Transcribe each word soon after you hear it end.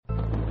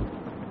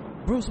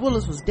Bruce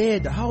Willis was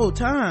dead the whole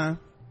time.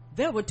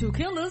 There were two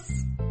killers.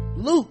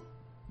 Luke,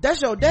 that's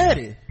your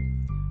daddy.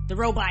 The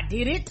robot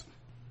did it.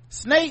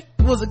 Snape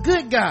was a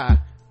good guy.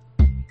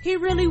 He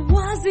really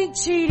wasn't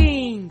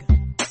cheating.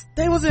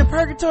 They was in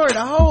purgatory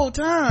the whole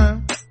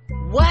time.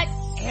 What?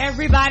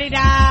 Everybody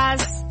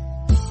dies.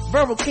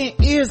 Verbal Kent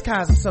is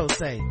Kaiser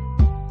Sose.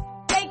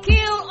 They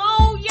killed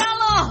Old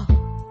Yeller.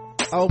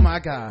 Oh my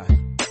god.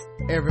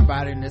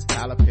 Everybody in this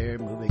Tyler Perry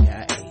movie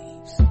got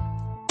AIDS.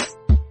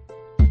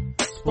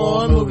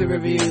 Spoil movie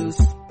reviews.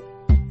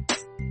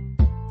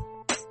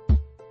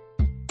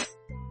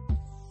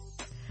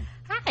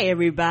 Hi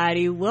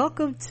everybody,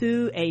 welcome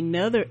to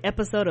another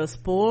episode of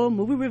Spoil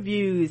Movie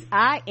Reviews.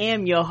 I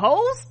am your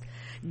host,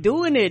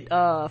 doing it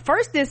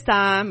first this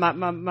time. I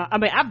mean,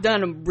 I've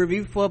done a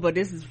review before, but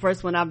this is the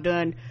first one I've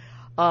done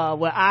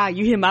where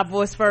you hear my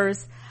voice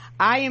first.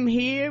 I am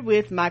here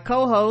with my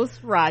co-host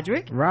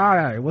Roderick.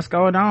 Right, what's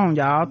going on,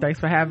 y'all? Thanks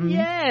for having me.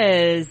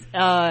 Yes,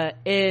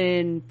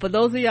 and for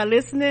those of y'all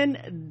listening,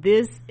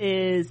 this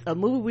is a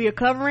movie we are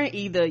covering.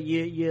 Either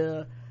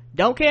you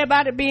don't care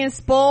about it being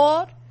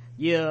spoiled,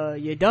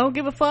 you don't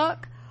give a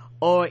fuck,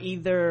 or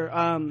either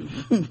I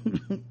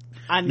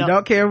know you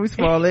don't care if we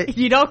spoil it.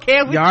 You don't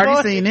care if we you spoil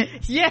already seen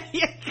it. Yeah.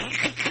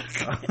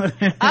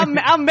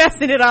 I'm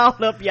messing it all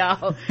up,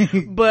 y'all.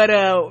 But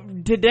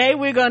today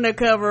we're gonna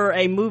cover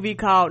a movie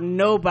called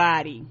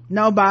Nobody.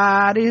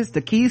 Nobody's the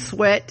Keith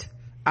Sweat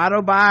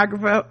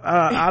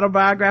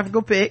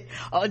autobiographical pick.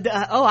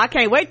 I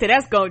can't wait till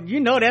that's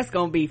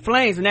gonna be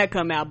flames when that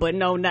come out. But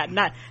no,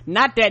 not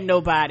that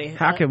Nobody.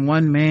 How can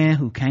one man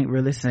who can't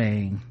really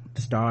sing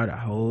start a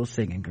whole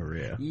singing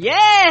career?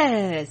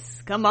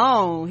 Yes, come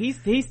on.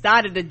 He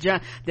started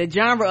the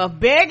genre of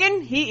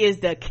begging. He is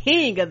the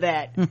king of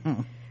that.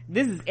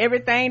 This is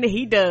everything that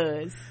he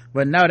does.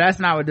 But no, that's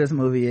not what this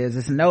movie is.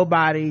 It's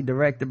Nobody,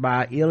 directed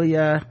by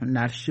Ilya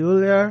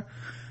Naishuller,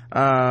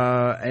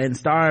 and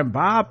starring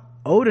Bob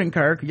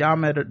Odenkirk. Y'all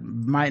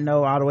might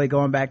know all the way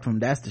going back from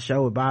That's the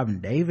Show with Bob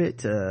and David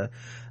to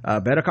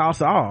Better Call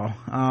Saul.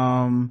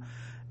 Like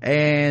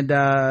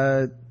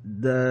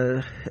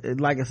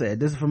I said,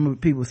 this is from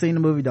people who've seen the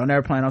movie, don't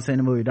ever plan on seeing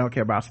the movie, don't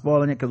care about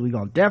spoiling it, because we're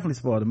gonna definitely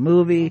spoil the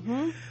movie.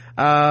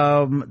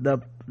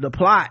 The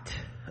plot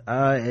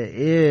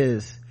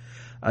is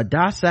a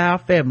docile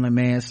family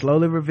man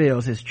slowly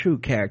reveals his true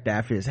character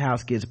after his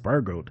house gets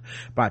burgled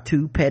by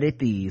two petty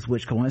thieves,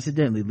 which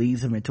coincidentally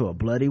leads him into a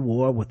bloody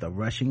war with a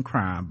Russian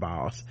crime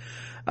boss.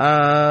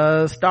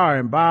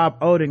 Starring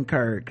Bob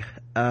Odenkirk,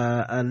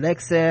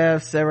 Alexei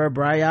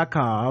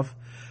Serebryakov,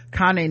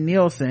 Connie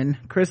Nielsen,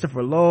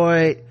 Christopher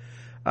Lloyd,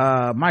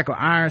 Michael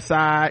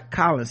Ironside,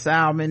 Colin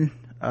Salmon,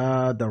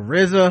 the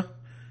RZA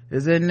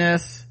is in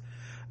this.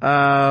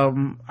 All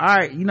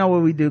right, you know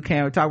what we do,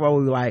 Cam? We talk about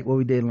what we like, what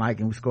we didn't like,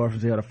 and we score from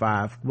 0 to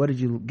 5.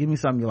 Give me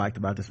something you liked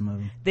about this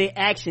movie. The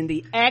action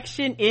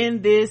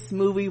in this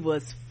movie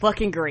was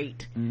fucking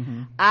great.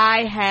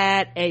 I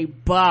had a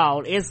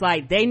ball. It's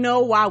like they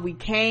know why we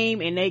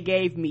came, and they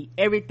gave me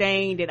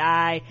everything that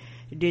I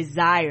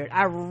desired.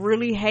 I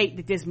really hate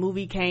that this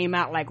movie came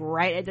out like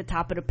right at the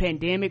top of the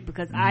pandemic,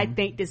 because I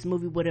think this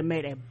movie would have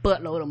made a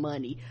buttload of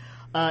money.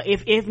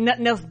 If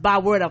nothing else, by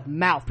word of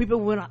mouth. People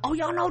would like, oh,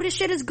 y'all know this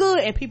shit is good,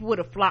 and people would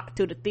have flocked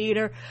to the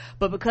theater.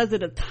 But because of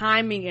the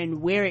timing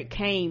and where it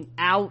came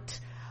out,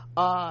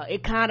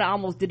 it kind of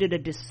almost did it a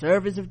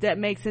disservice, if that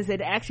makes sense.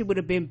 It actually would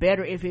have been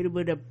better if it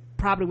would have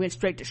probably went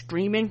straight to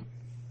streaming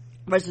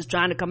versus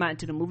trying to come out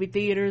into the movie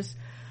theaters.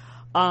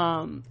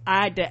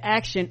 The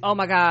action, oh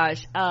my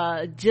gosh,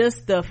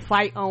 just the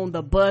fight on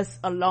the bus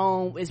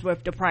alone is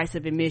worth the price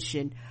of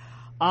admission.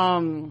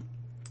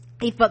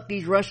 He fucked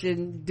these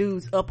Russian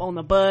dudes up on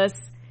the bus,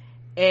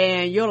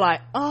 and you're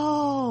like,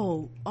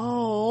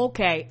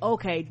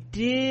 okay,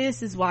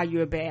 this is why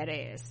you're a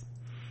badass.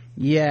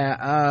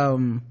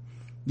 The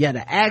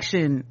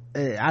action,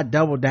 I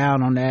doubled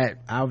down on that.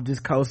 I've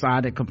just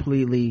co-signed it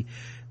completely.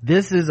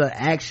 This is an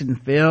action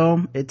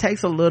film. It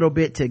takes a little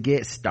bit to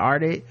get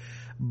started,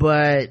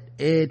 but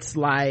it's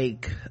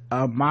like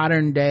a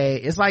modern day,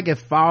 it's like if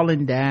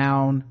Falling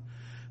Down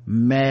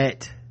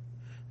met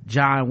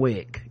John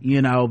Wick,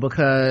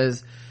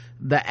 because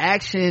the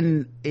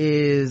action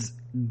is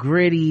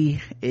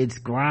gritty, it's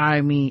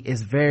grimy,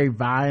 it's very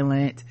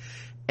violent,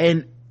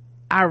 and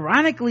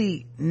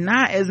ironically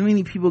not as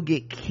many people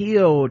get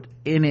killed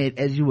in it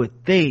as you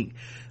would think,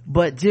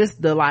 but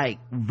just the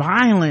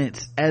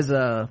violence as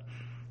a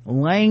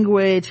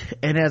language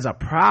and as a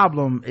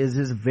problem is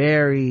just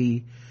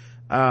very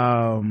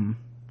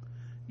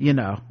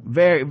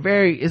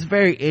it's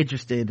very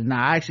interesting, and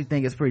I actually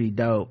think it's pretty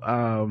dope.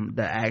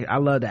 I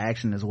love the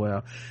action as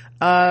well.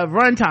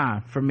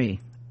 Runtime for me,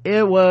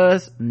 it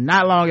was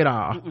not long at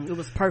all. It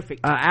was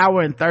perfect. An hour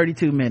and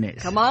 32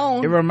 minutes. Come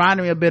on. It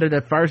reminded me a bit of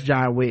the first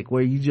John Wick,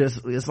 where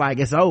it's like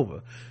it's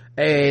over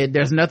and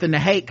there's nothing to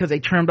hate because they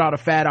trimmed all the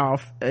fat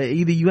off.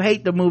 Either you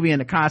hate the movie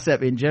and the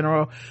concept in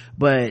general,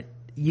 but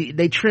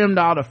they trimmed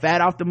all the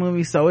fat off the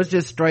movie, so it's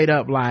just straight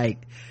up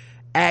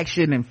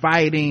action and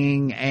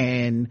fighting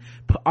and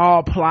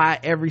all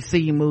plot. Every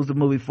scene moves the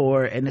movie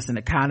forward, and it's an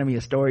economy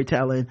of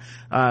storytelling.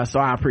 So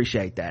I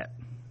appreciate that.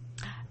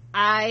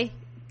 I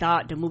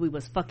thought the movie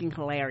was fucking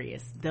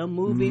hilarious. The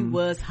movie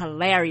was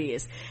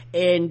hilarious,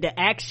 and the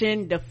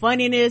action, the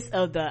funniness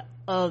of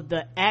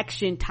the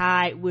action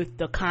tied with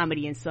the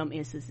comedy in some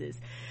instances,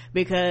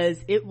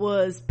 because it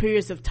was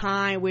periods of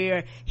time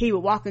where he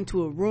would walk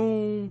into a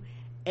room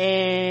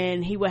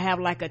and he would have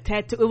like a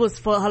tattoo. It was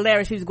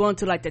hilarious. He was going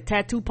to like the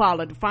tattoo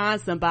parlor to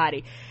find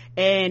somebody,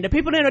 and the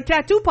people in the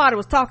tattoo parlor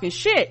was talking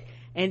shit,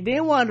 and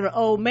then one of the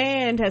old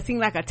man had seen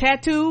like a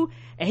tattoo,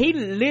 and he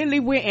literally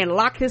went and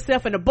locked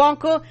himself in a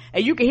bunker,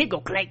 and you can hear go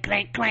clank,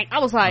 clank, clank. I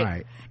was like,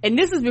 right. And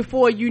this is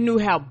before you knew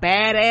how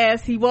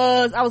badass he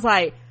was. I was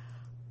like,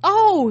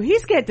 oh, he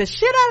scared the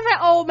shit out of that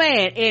old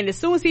man. And as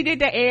soon as he did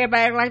that,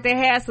 everybody like they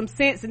had some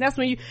sense, and that's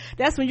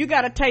when you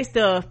got a taste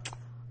of,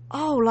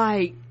 oh,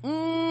 like,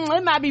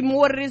 it might be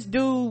more to this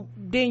dude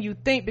than you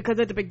think, because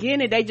at the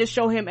beginning they just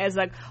show him as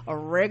like a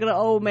regular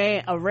old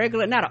man,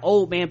 not an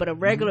old man, but a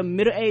regular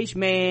middle-aged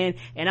man,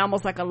 and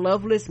almost like a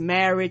loveless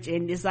marriage,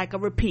 and it's like a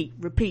repeat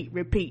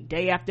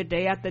day after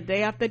day after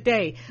day after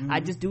day. I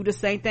just do the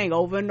same thing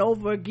over and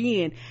over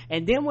again.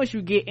 And then once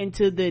you get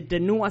into the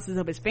nuances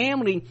of his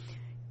family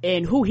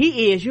and who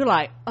he is, you're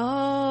like,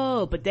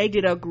 oh, but they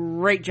did a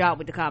great job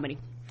with the comedy.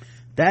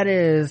 That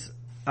is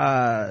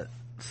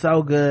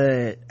so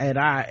good. And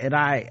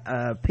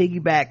I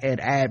piggyback and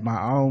add my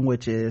own,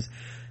 which is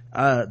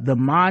the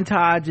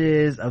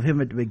montages of him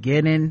at the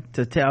beginning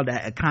to tell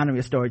that economy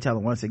of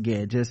storytelling once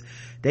again. Just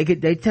they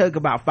took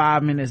about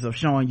 5 minutes of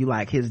showing you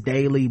like his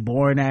daily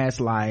boring ass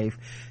life,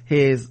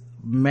 his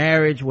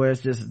marriage where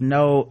it's just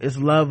it's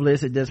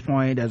loveless at this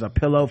point. There's a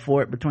pillow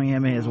fort between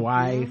him and his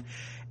wife,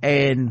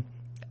 and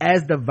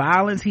as the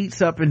violence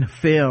heats up in the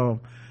film,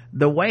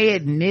 the way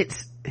it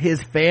knits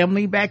his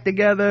family back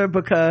together,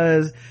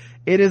 because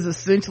it is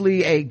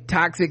essentially a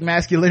toxic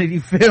masculinity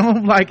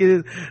film. Like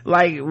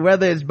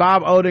whether it's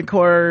Bob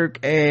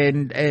Odenkirk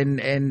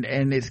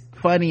and it's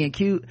funny and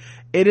cute,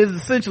 it is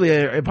essentially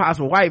an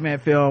Impossible White Man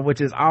film,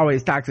 which is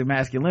always toxic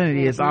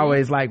masculinity. It's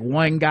always like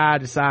one guy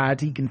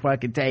decides he can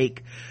fucking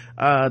take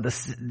on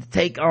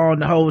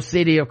the whole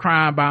city of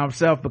crime by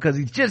himself because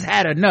he's just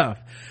had enough.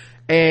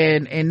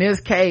 And in this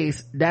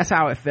case, that's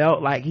how it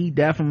felt. Like he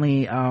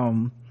definitely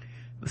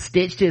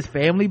stitched his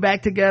family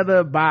back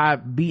together by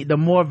the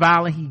more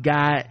violent he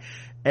got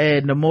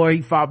and the more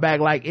he fought back.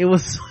 Like it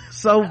was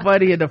so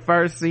funny in the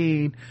first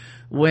scene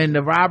when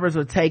the robbers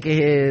were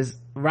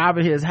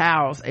robbing his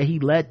house, and he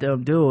let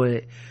them do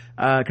it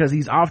because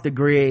he's off the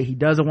grid. He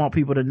doesn't want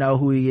people to know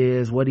who he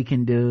is, what he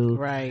can do,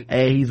 right?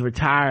 And he's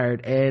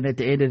retired, and at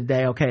the end of the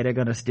day, okay, they're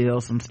gonna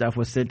steal some stuff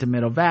with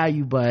sentimental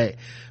value, but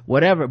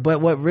whatever.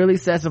 But what really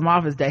sets him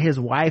off is that his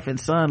wife and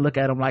son look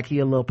at him like he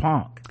a little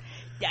punk.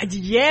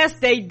 Yes,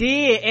 they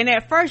did. And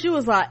at first you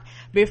was like,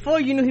 before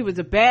you knew he was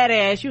a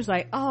badass, you was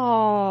like,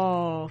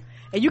 oh,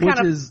 and you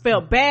kind of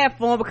felt bad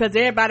for him because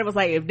everybody was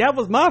like, if that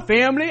was my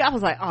family, I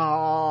was like,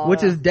 oh,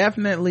 which is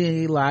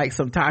definitely like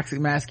some toxic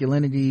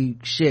masculinity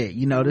shit.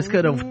 This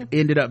could have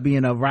ended up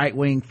being a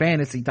right-wing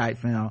fantasy type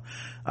film,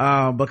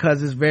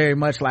 because it's very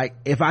much like,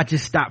 if I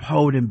just stop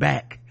holding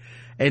back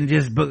and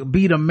just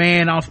be the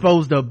man I'm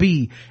supposed to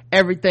be,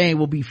 everything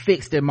will be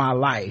fixed in my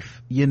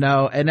life, and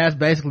that's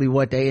basically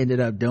what they ended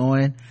up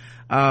doing.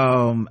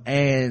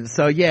 And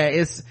so yeah,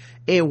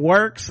 it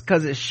works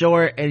because it's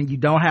short and you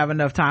don't have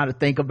enough time to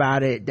think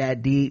about it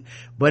that deep,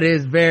 but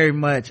it's very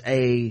much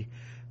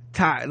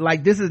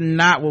like, this is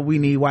not what we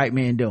need white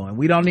men doing.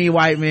 We don't need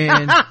white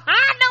men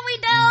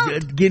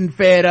getting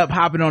fed up,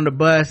 hopping on the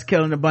bus,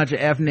 killing a bunch of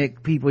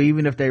ethnic people,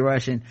 even if they're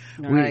Russian.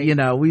 Right.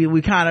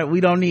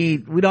 We don't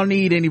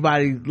need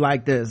anybody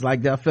like this.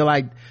 Like, I feel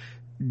like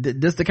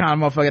this the kind of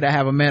motherfucker that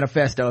have a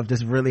manifesto if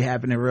this really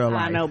happened in real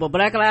life. I know, but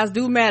black lives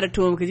do matter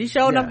to him, because he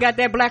sure enough got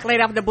that black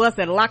lady off the bus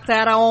and locked her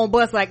out her own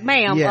bus like,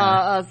 ma'am,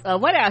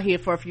 wait out here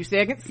for a few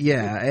seconds.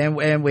 Yeah, and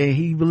when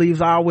he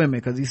believes all women,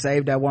 because he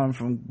saved that woman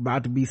from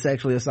about to be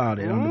sexually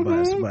assaulted on the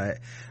bus.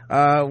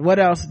 But what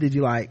else did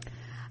you like?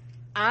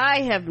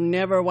 I have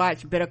never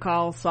watched Better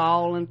Call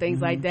Saul and things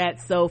like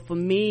that, so for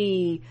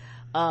me,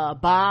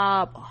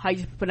 Bob, how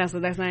you pronounce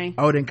his last name?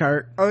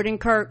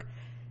 Odenkirk,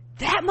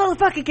 that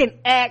motherfucker can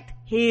act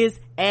his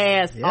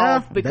ass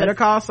off. Because Better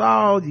Call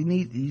Saul,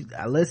 you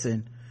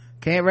listen,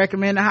 can't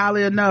recommend it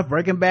highly enough.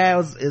 Breaking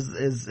Bad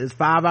is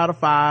 5 out of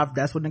 5.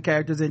 That's when the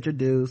character's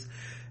introduced.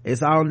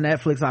 It's on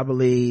Netflix, I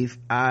believe.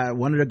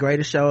 One of the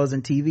greatest shows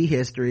in TV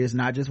history. It's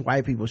not just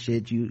white people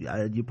shit.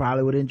 You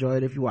probably would enjoy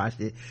it if you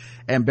watched it.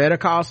 And Better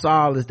Call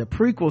Saul is the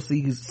prequel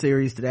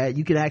series to that.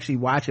 You can actually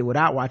watch it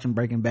without watching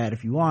Breaking Bad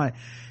if you want.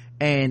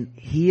 And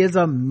he is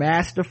a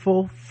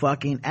masterful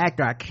fucking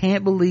actor. I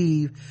can't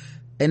believe,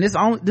 and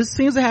this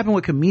seems to happen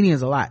with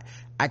comedians a lot.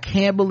 I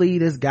can't believe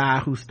this guy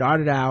who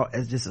started out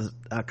as just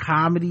a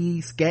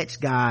comedy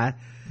sketch guy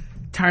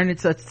turned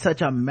into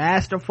such a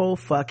masterful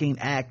fucking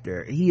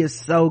actor. He is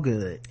so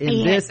good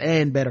in this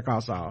and Better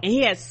Call Saul. And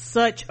he has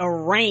such a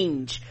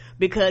range,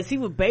 because he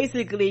would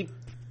basically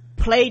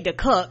played the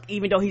cuck,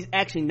 even though he's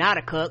actually not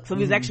a cuck. So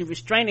he's actually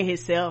restraining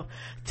himself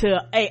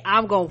to, hey,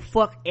 I'm gonna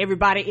fuck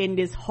everybody in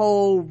this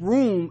whole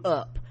room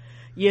up,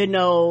 you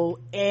know.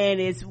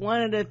 And it's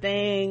one of the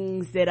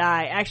things that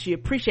I actually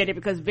appreciated,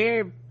 because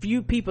very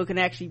few people can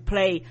actually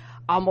play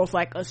almost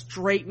like a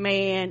straight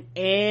man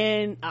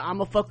and I'm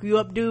gonna fuck you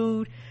up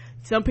dude.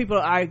 Some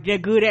people they're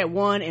good at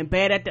one and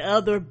bad at the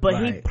other,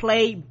 but he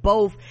played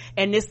both,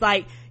 and it's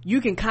like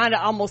you can kind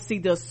of almost see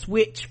the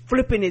switch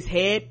flipping his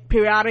head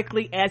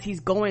periodically as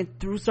he's going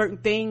through certain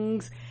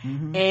things.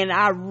 And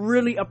I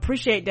really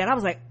appreciate that. I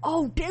was like,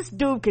 oh, this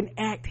dude can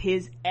act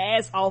his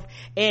ass off,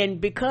 and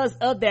because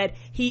of that,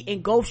 he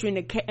engulfs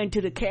you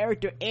into the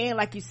character. And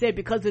like you said,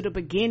 because of the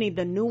beginning,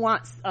 the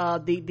nuance,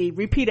 the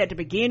repeat at the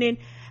beginning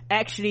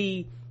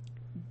actually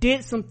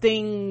did some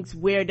things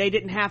where they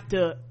didn't have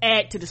to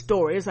add to the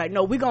story. It's like,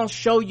 no, we're gonna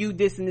show you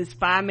this in this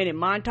 5-minute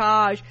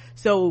montage,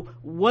 so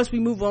once we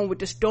move on with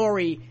the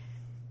story,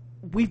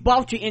 we've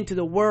brought you into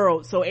the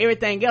world, so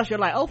everything else you're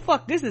like, oh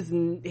fuck, this is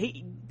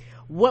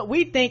what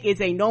we think is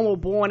a normal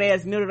born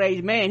ass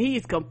middle-aged man. He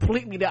is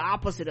completely the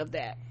opposite of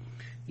that.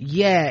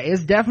 Yeah,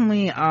 it's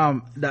definitely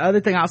the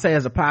other thing I'll say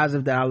as a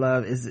positive that I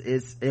love is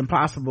it's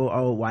impossible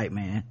old white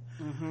man,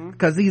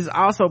 because he's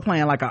also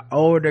playing like an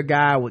older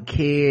guy with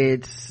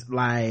kids.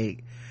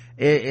 Like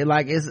it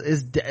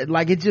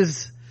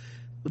just,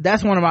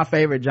 that's one of my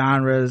favorite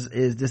genres,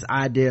 is this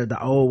idea of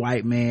the old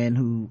white man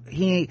who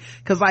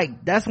because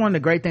like that's one of the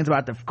great things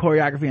about the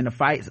choreography and the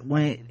fights.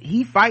 When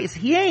he fights,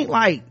 he ain't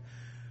like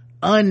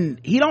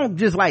he don't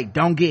just like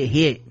don't get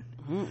hit.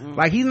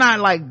 Like he's not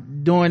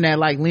like doing that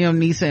like Liam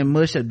Neeson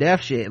mush of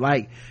death shit.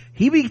 Like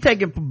he be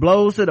taking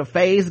blows to the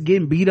face,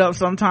 getting beat up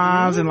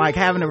sometimes, and like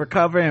having to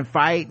recover and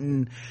fight,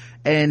 and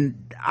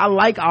I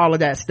like all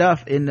of that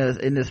stuff in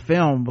this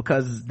film,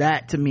 because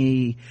that to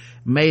me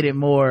made it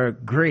more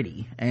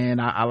gritty, and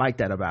I like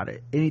that about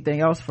it. Anything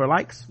else for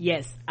likes?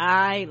 Yes,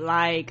 I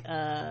like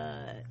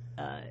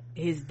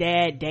his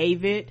dad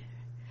David,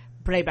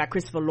 played by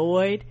Christopher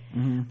Lloyd.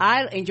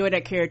 I enjoy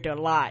that character a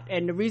lot,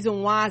 and the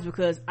reason why is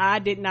because I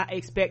did not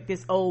expect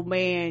this old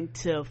man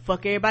to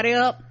fuck everybody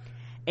up,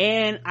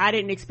 and I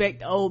didn't expect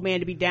the old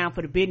man to be down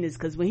for the business,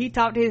 because when he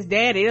talked to his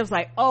daddy, it was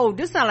like, oh,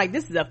 this sounds like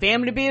this is a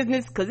family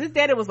business, because his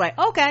daddy was like,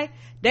 okay,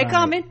 they're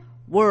coming,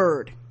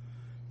 word.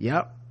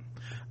 Yep.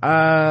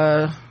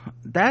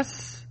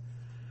 That's,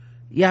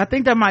 yeah, I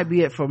think that might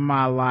be it for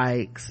my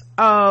likes.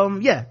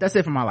 Yeah, that's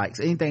it for my likes.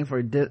 Anything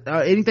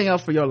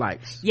else for your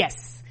likes?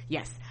 Yes.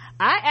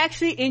 I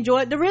actually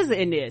enjoyed the RZA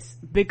in this,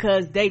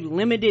 because they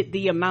limited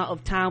the amount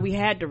of time we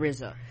had the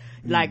RZA.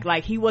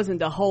 Like he wasn't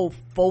the whole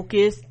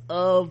focus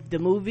of the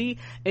movie,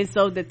 and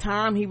so the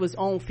time he was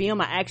on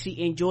film, I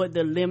actually enjoyed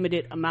the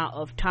limited amount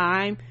of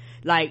time.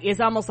 Like it's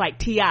almost like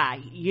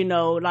T.I., you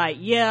know, like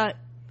yeah,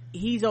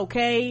 he's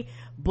okay,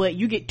 but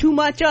you get too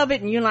much of it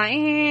and you're like,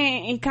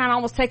 it kind of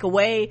almost take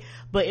away.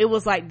 But it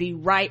was like the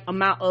right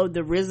amount of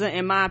the RZA,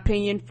 in my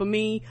opinion, for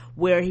me,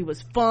 where he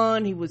was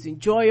fun, he was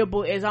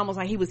enjoyable. It's almost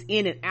like he was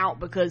in and out,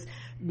 because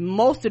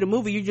most of the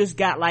movie you just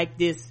got like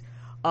this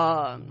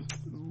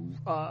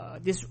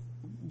this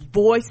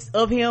voice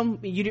of him.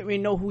 You didn't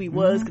really know who he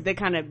was, because they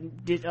kind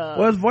of did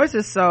well, his voice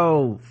is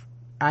so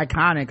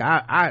iconic.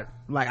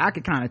 I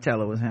could kind of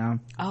tell it was him.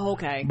 Oh,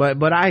 okay.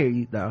 But I hear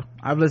you though.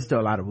 I've listened to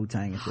a lot of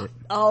Wu-Tang and shit.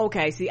 Oh,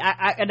 okay. See,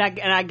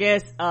 I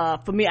guess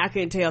for me, I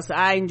couldn't tell. So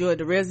I enjoyed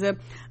the RZA.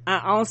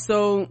 I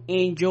also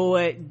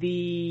enjoyed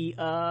the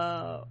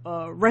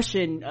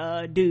Russian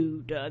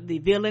dude, the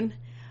villain,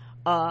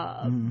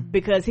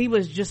 because he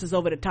was just as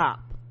over the top.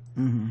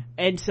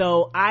 And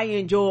so I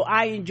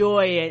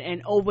enjoy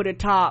an over the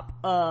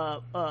top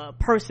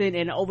person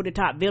and an over the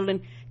top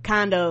villain,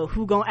 kind of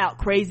who gonna out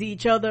crazy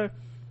each other.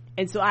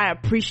 And so I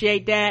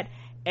appreciate that.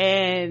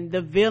 And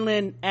the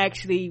villain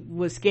actually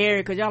was scary,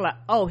 because y'all like,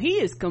 oh,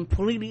 he is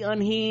completely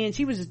unhinged.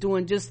 He was just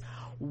doing just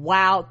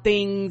wild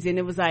things, and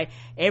it was like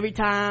every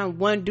time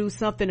one do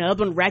something, the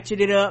other one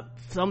ratchet it up,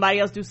 somebody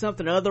else do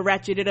something, the other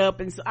ratchet it up.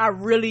 And so I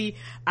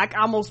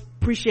almost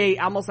appreciate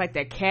almost like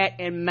that cat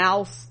and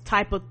mouse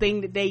type of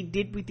thing that they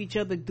did with each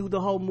other through the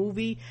whole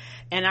movie.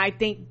 And I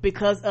think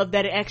because of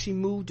that, it actually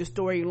moved the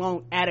story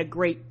along at a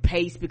great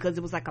pace, because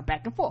it was like a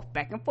back and forth.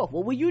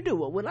 What will you do?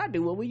 What will I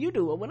do? What will you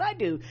do? What will I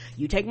do?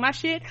 You take my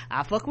shit,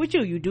 I fuck with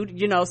you. You do,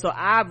 you know. So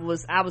I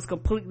was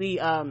completely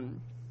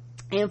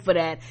in for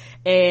that.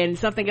 And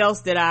something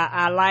else that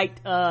I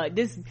liked,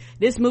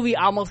 this movie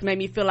almost made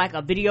me feel like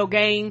a video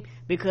game,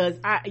 because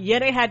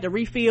they had the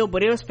refill,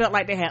 but it felt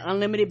like they had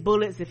unlimited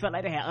bullets. It felt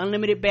like they had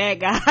unlimited bad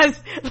guys.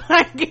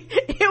 Like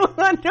it was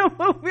one of the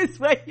movies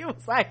where it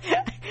was like,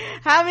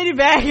 how many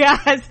bad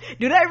guys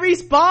do they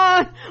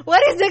respawn? Where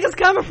these niggas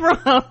coming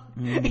from?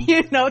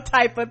 You know,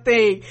 type of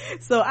thing.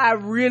 So I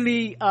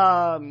really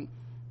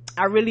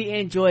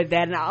enjoyed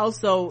that. And I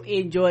also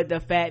enjoyed the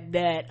fact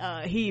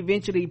that he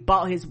eventually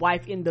brought his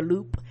wife in the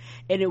loop,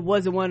 and it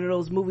wasn't one of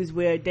those movies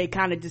where they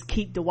kind of just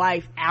keep the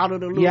wife out of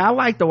the loop. Yeah, I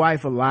like the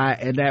wife a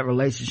lot, and that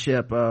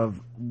relationship of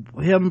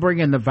him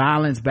bringing the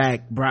violence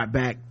back brought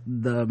back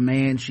the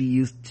man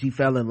she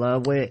fell in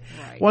love with.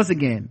 Right. Once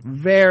again,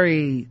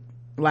 very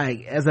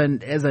like as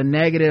a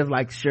negative,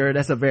 like sure,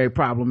 that's a very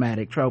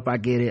problematic trope. I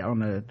get it on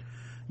the,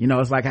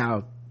 it's like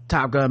how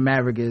Top Gun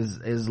Maverick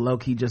is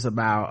low-key just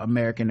about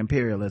American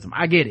imperialism.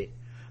 I get it.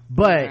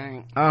 But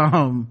right.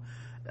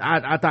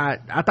 I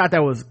thought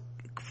that was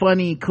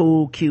funny,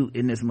 cool, cute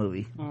in this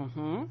movie.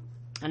 And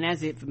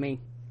that's it for me.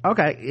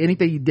 Okay,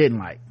 anything you didn't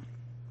like?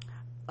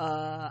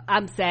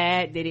 I'm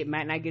sad that it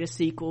might not get a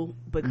sequel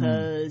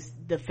because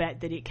the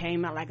fact that it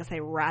came out, like I say,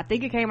 I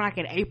think it came out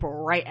in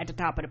April, right at the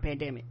top of the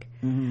pandemic.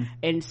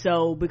 And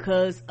so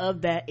because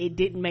of that, it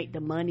didn't make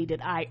the money that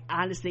I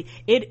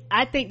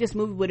think this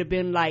movie would have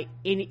been like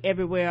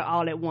everywhere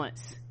all at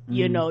once,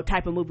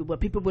 type of movie where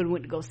people would have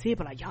went to go see it,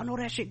 but like, y'all know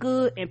that shit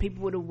good, and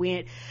people would have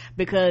went,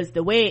 because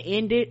the way it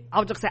ended, I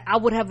was just saying, I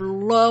would have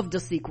loved a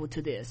sequel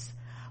to this.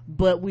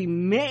 But we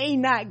may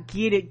not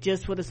get it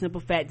just for the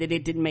simple fact that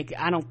it didn't make it.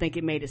 I don't think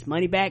it made its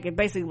money back. It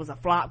basically was a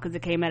flop because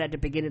it came out at the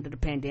beginning of the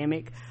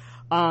pandemic.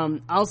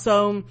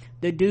 Also,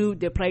 the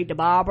dude that played the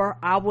barber,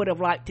 I would have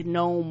liked to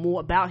know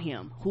more about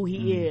him, who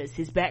he is,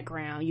 his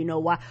background,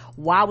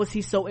 why was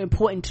he so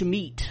important to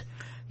meet?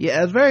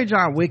 Yeah, it's very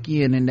John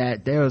Wickian in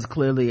that there was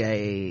clearly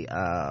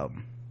a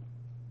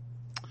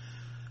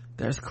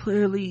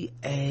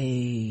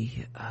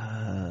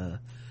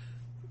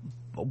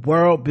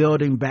world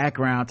building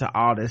background to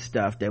all this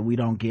stuff that we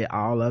don't get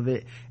all of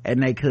it,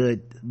 and they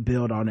could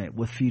build on it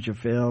with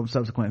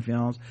subsequent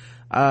films.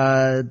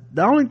 There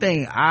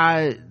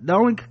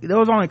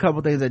was only a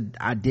couple things that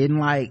I didn't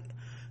like.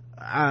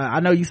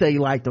 I know you say you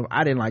liked them.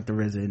 I didn't like the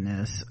RZA in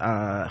this.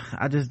 I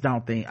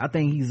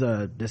think he's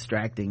a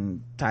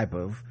distracting type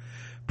of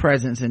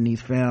presence in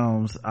these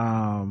films.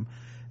 And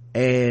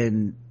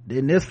in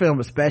this film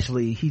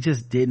especially, he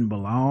just didn't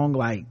belong.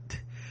 Like,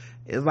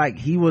 it's like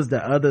he was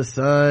the other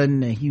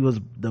son and he was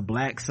the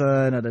black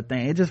son of the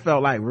thing. It just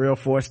felt like real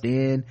forced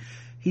in.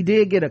 He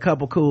did get a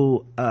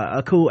cool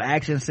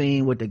action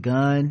scene with the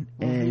gun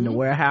in the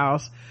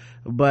warehouse,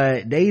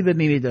 but they either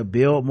needed to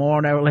build more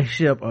on that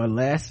relationship or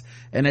less.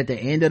 And at the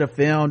end of the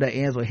film, that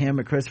ends with him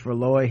and Christopher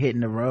Lloyd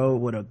hitting the road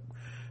with a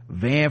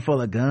van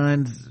full of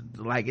guns.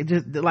 Like, it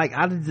just, like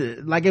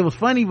it was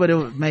funny, but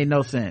it made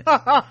no sense.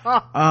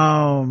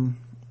 And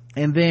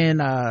then,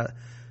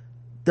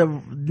 the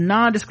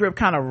nondescript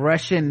kind of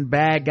Russian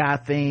bad guy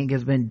thing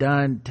has been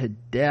done to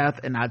death,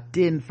 and I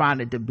didn't find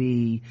it to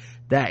be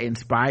that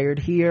inspired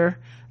here.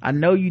 I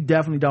know you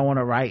definitely don't want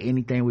to write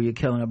anything where you're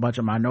killing a bunch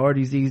of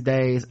minorities these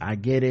days. I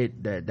get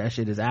it, that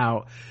shit is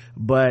out,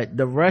 but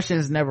the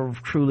Russians never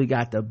truly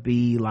got to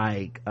be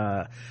like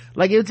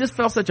it just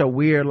felt such a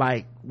weird,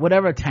 like,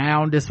 whatever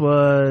town this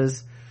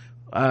was,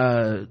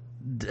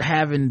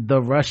 having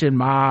the Russian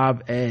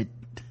mob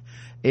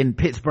in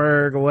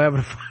Pittsburgh or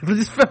whatever. It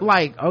just felt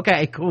like,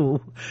 okay,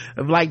 cool.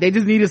 Like, they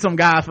just needed some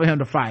guys for him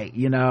to fight,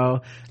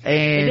 and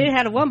they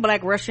had one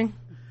black Russian.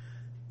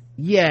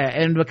 Yeah,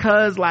 and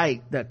because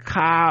like the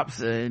cops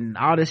and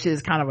all this shit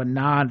is kind of a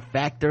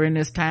non-factor in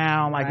this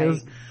town, like, right.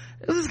 It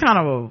was just kind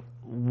of a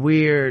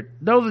weird,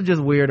 those are just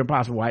weird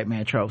impossible white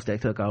man tropes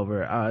that took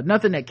over.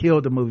 Nothing that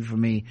killed the movie for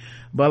me,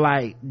 but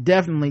like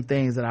definitely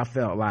things that I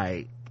felt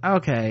like,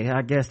 okay,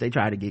 I guess they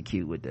tried to get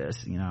cute with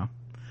this,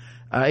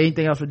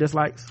 anything else for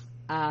dislikes?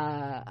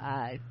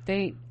 I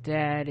think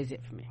that is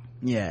it for me.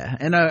 Yeah,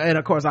 and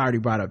of course I already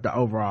brought up the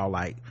overall,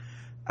 like,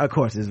 of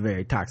course it's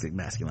very toxic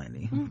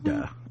masculinity.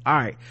 Duh. All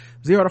right,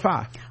 0 to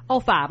 5.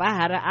 5.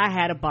 I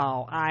had a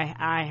ball.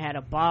 I had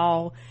a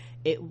ball.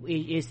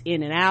 It's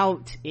in and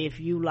out. If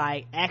you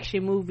like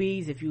action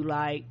movies, if you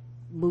like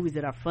movies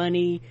that are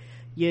funny,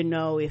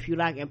 if you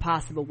like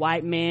Impossible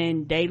White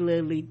Men, they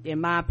literally,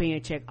 in my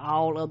opinion, check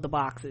all of the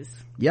boxes.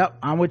 Yep,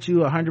 I'm with you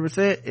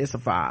 100%. It's a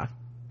 5.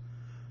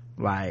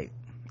 Like,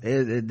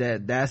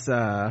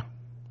 that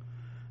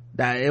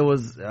it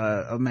was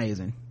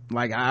amazing.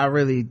 Like, I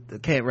really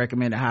can't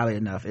recommend it highly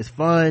enough. It's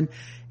fun.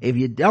 If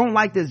you don't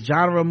like this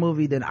genre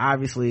movie, then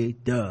obviously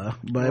duh,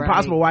 but right.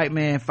 Impossible White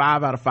Man,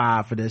 5 out of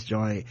 5 for this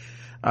joint.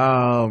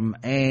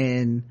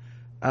 And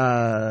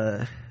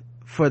for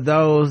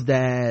those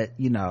that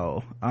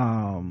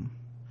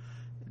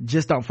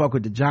just don't fuck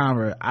with the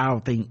genre, I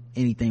don't think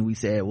anything we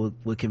said will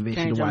convince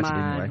you to watch it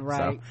anyway.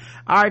 Right. So,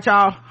 all right,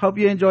 y'all, hope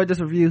you enjoyed this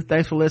review.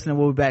 Thanks for listening.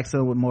 We'll be back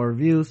soon with more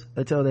reviews.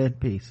 Until then,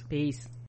 peace.